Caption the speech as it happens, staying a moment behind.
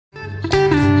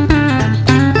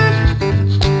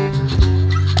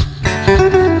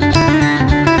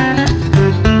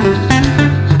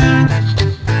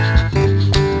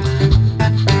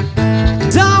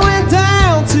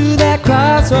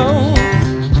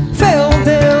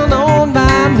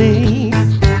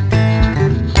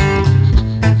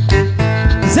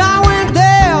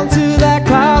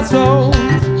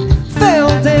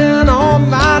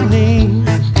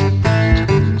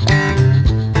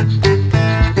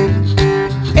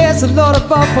Lord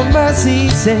above for mercy,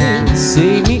 saying,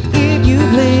 save me if you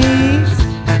please.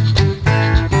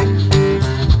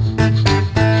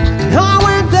 I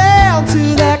went down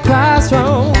to that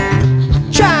crossroads,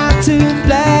 trying to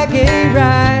flag it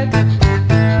right.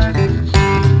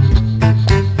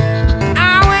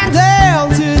 I went down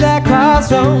to that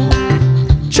crossroads,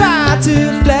 trying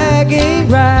to flag it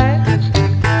right.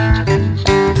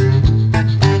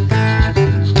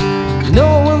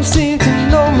 No one seemed to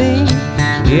know me,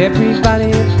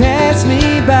 everybody passed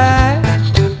me by.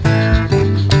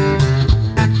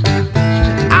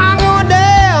 I'm going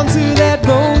down to that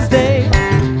Rosedale,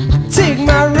 take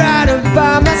my rider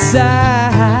by my side.